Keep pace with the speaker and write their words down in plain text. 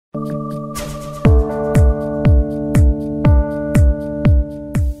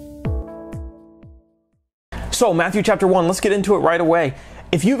So, Matthew chapter 1, let's get into it right away.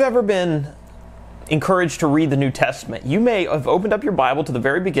 If you've ever been encouraged to read the New Testament, you may have opened up your Bible to the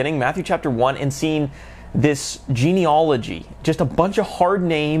very beginning, Matthew chapter 1, and seen this genealogy. Just a bunch of hard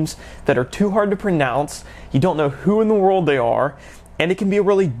names that are too hard to pronounce. You don't know who in the world they are, and it can be a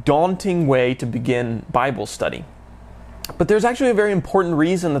really daunting way to begin Bible study. But there's actually a very important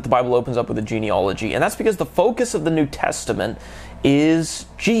reason that the Bible opens up with a genealogy, and that's because the focus of the New Testament is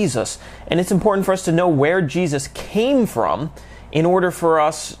Jesus. And it's important for us to know where Jesus came from in order for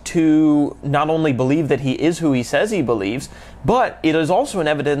us to not only believe that he is who he says he believes, but it is also an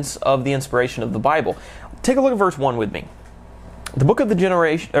evidence of the inspiration of the Bible. Take a look at verse 1 with me. The book of the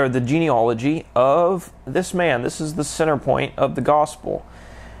genealogy of this man. This is the center point of the gospel.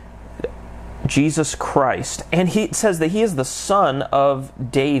 Jesus Christ. And it says that he is the son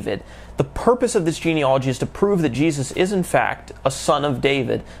of David. The purpose of this genealogy is to prove that Jesus is in fact a son of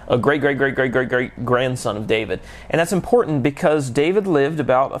David, a great-great-great-great-great-grandson of David. And that's important because David lived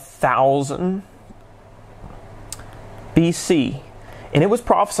about 1000 BC. And it was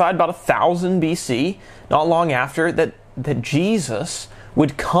prophesied about 1000 BC, not long after, that Jesus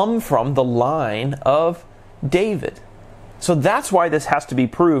would come from the line of David. So that's why this has to be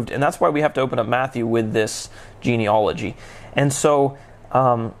proved, and that's why we have to open up Matthew with this genealogy. And so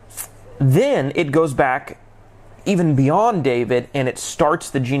then it goes back even beyond David, and it starts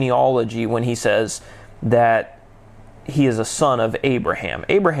the genealogy when he says that he is a son of Abraham.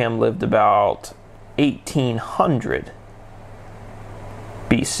 Abraham lived about 1800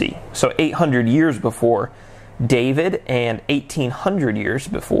 BC, so 800 years before David and 1800 years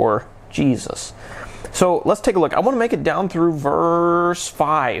before Jesus. So let's take a look. I want to make it down through verse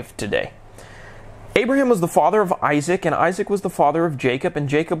 5 today. Abraham was the father of Isaac, and Isaac was the father of Jacob, and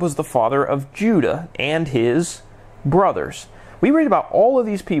Jacob was the father of Judah and his brothers. We read about all of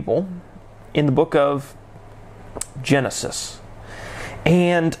these people in the book of Genesis.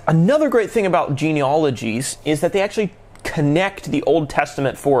 And another great thing about genealogies is that they actually connect the Old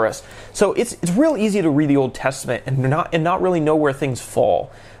Testament for us. So it's real easy to read the Old Testament and not really know where things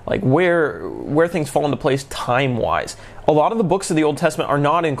fall. Like where things fall into place time-wise. A lot of the books of the Old Testament are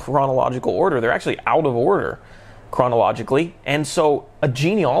not in chronological order. They're actually out of order chronologically. And so a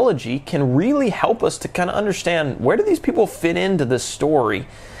genealogy can really help us to kind of understand where do these people fit into this story.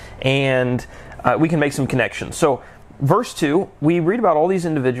 And we can make some connections. So verse 2, we read about all these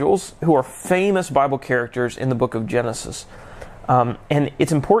individuals who are famous Bible characters in the book of Genesis. And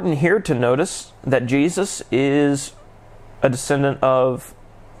it's important here to notice that Jesus is a descendant of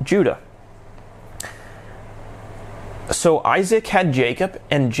Judah. So Isaac had Jacob,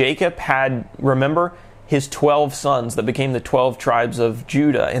 and Jacob had, remember, his 12 sons that became the 12 tribes of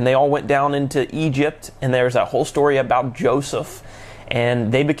Judah, and they all went down into Egypt, and there's that whole story about Joseph,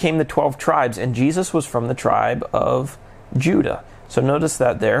 and they became the 12 tribes, and Jesus was from the tribe of Judah. So notice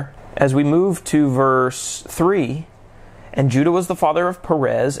that there. As we move to verse 3, and Judah was the father of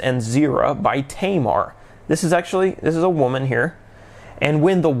Perez and Zerah by Tamar. This is a woman here. And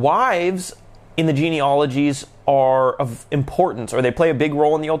when the wives in the genealogies are of importance, or they play a big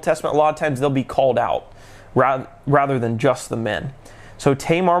role in the Old Testament, a lot of times they'll be called out rather than just the men. So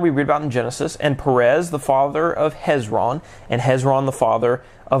Tamar we read about in Genesis, and Perez the father of Hezron, and Hezron the father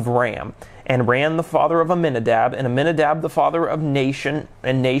of Ram, and Ram the father of Amminadab, and Amminadab the father of Nahshon,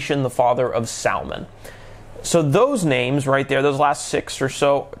 and Nahshon the father of Salmon. So those names right there, those last 6 or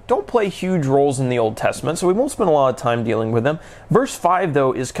so, don't play huge roles in the Old Testament, so we won't spend a lot of time dealing with them. Verse 5,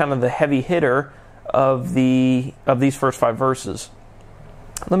 though, is kind of the heavy hitter of these first 5 verses.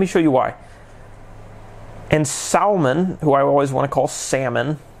 Let me show you why. And Salmon, who I always want to call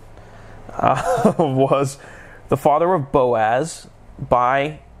Salmon, was the father of Boaz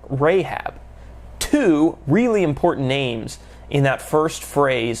by Rahab. 2 really important names in that first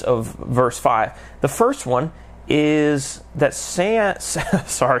phrase of verse 5. The first one is that Salmon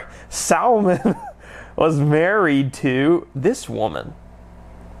was married to this woman,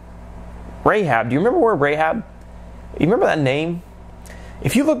 Rahab. Do you remember where Rahab? You remember that name?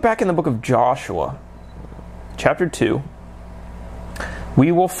 If you look back in the book of Joshua, chapter 2,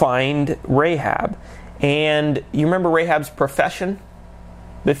 we will find Rahab. And you remember Rahab's profession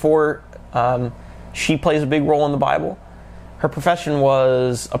before she plays a big role in the Bible? Her profession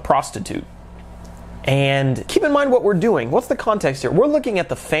was a prostitute. And keep in mind what we're doing. What's the context here? We're looking at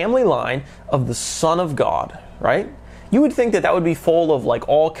the family line of the Son of God, right? You would think that would be full of like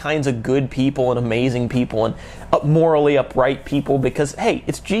all kinds of good people and amazing people and morally upright people because, hey,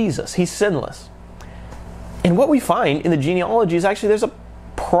 it's Jesus. He's sinless. And what we find in the genealogy is actually there's a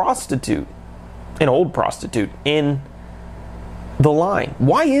prostitute, an old prostitute, in the line.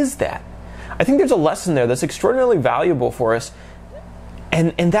 Why is that? I think there's a lesson there that's extraordinarily valuable for us,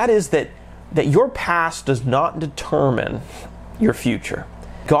 and that is that your past does not determine your future.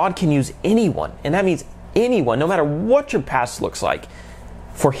 God can use anyone, and that means anyone, no matter what your past looks like,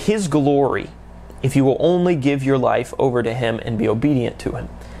 for His glory, if you will only give your life over to Him and be obedient to Him.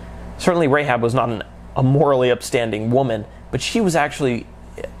 Certainly Rahab was not a morally upstanding woman, but she was actually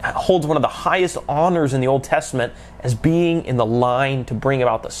holds one of the highest honors in the Old Testament as being in the line to bring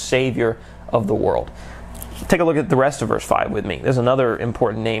about the Savior of the world. Take a look at the rest of verse 5 with me. There's another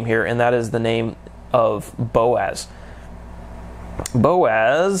important name here, and that is the name of Boaz.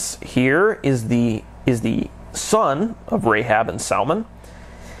 Boaz here is the son of Rahab and Salmon.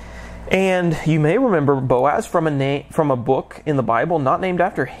 And you may remember Boaz from a book in the Bible not named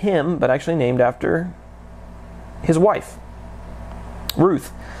after him, but actually named after his wife,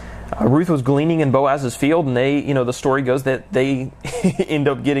 Ruth. Ruth was gleaning in Boaz's field, and the story goes that they end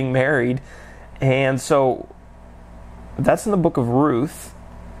up getting married. And so that's in the book of Ruth.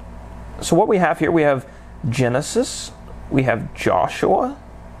 So what we have here, we have Genesis, we have Joshua,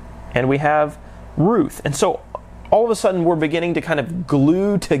 and we have Ruth. And so all of a sudden we're beginning to kind of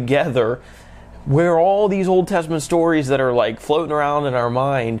glue together where all these Old Testament stories that are like floating around in our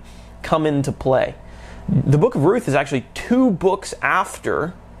mind come into play. The book of Ruth is actually 2 books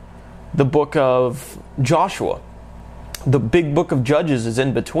after the book of Joshua. The big book of Judges is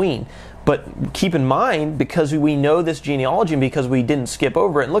in between. But keep in mind, because we know this genealogy and because we didn't skip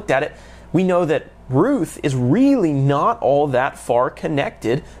over it and looked at it, we know that Ruth is really not all that far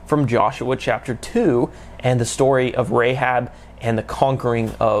connected from Joshua chapter 2 and the story of Rahab and the conquering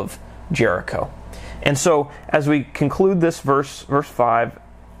of Jericho. And so, as we conclude this verse 5,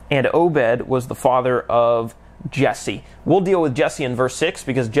 and Obed was the father of Jesse. We'll deal with Jesse in verse 6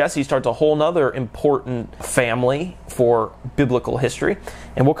 because Jesse starts a whole nother important family for biblical history.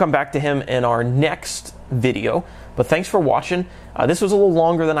 And we'll come back to him in our next video. But thanks for watching. This was a little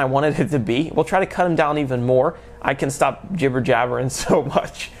longer than I wanted it to be. We'll try to cut him down even more. I can stop jibber-jabbering so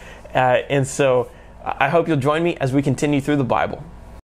much. And so I hope you'll join me as we continue through the Bible.